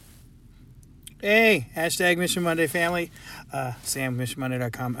Hey, hashtag Mission Monday family. Sam,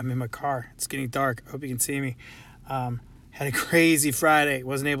 missionmonday.com. I'm in my car. It's getting dark. I hope you can see me. Had a crazy Friday.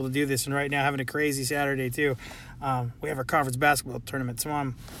 Wasn't able to do this. And right now having a crazy Saturday too. We have our conference basketball tournament. So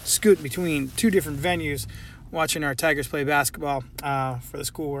I'm scooting between two different venues watching our Tigers play basketball for the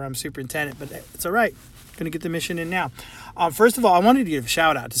school where I'm superintendent. But it's all right. Going to get the mission in now. First of all, I wanted to give a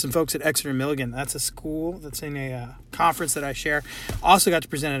shout out to some folks at Exeter Milligan. That's a school that's in a conference that I share. Also got to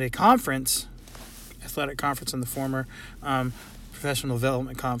present at a conference, athletic conference, in the former professional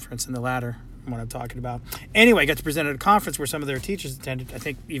development conference in the latter, what I'm talking about. Anyway, I got to present at a conference where some of their teachers attended, I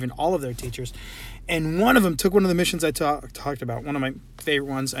think even all of their teachers. And one of them took one of the missions I talked about, one of my favorite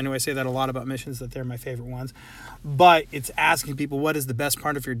ones. I know I say that a lot about missions, that they're my favorite ones. But it's asking people, what is the best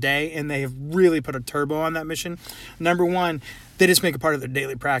part of your day? And they have really put a turbo on that mission. Number one, they just make it part of their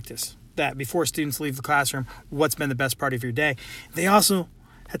daily practice. That before students leave the classroom, what's been the best part of your day? They also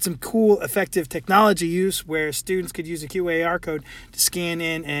had some cool, effective technology use where students could use a QAR code to scan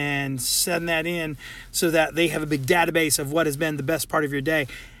in and send that in so that they have a big database of what has been the best part of your day.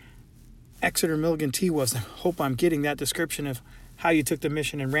 Exeter Milligan T was. I hope I'm getting that description of how you took the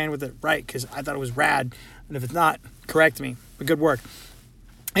mission and ran with it right, because I thought it was rad. And if it's not, correct me. But good work.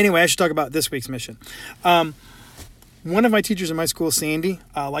 Anyway, I should talk about this week's mission. One of my teachers in my school, Sandy,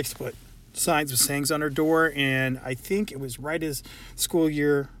 likes to put signs with sayings on her door, and I think it was right as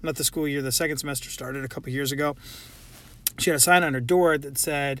the second semester started a couple years ago. She had a sign on her door that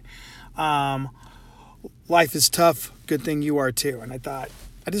said, life is tough, good thing you are too. And I thought,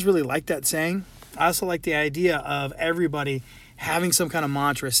 I just really like that saying. I also like the idea of everybody having some kind of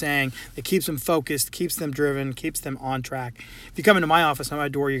mantra saying that keeps them focused, keeps them driven, keeps them on track. If you come into my office, on my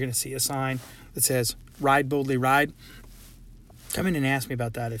door, you're going to see a sign that says, ride boldly, ride. Come in and ask me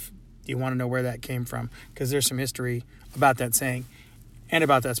about that if you want to know where that came from, because there's some history about that saying and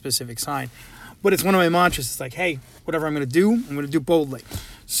about that specific sign. But it's one of my mantras. It's like, hey, whatever I'm going to do boldly.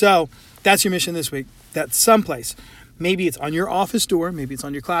 So that's your mission this week. That's someplace. Maybe it's on your office door. Maybe it's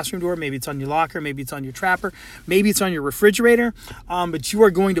on your classroom door. Maybe it's on your locker. Maybe it's on your trapper. Maybe it's on your refrigerator. But you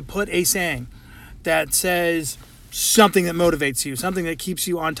are going to put a saying that says something that motivates you, something that keeps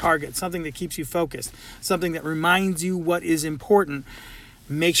you on target, something that keeps you focused, something that reminds you what is important.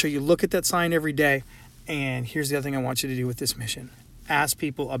 Make sure you look at that sign every day. And here's the other thing I want you to do with this mission. Ask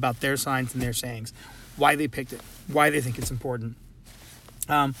people about their signs and their sayings, why they picked it, why they think it's important.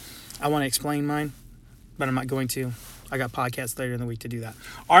 I want to explain mine, but I'm not going to. I got podcasts later in the week to do that.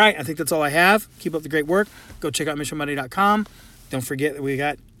 All right, I think that's all I have. Keep up the great work. Go check out missionmonday.com. Don't forget that we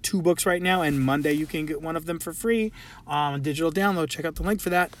got 2 books right now, and Monday you can get one of them for free on digital download. Check out the link for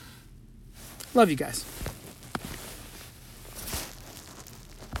that. Love you guys.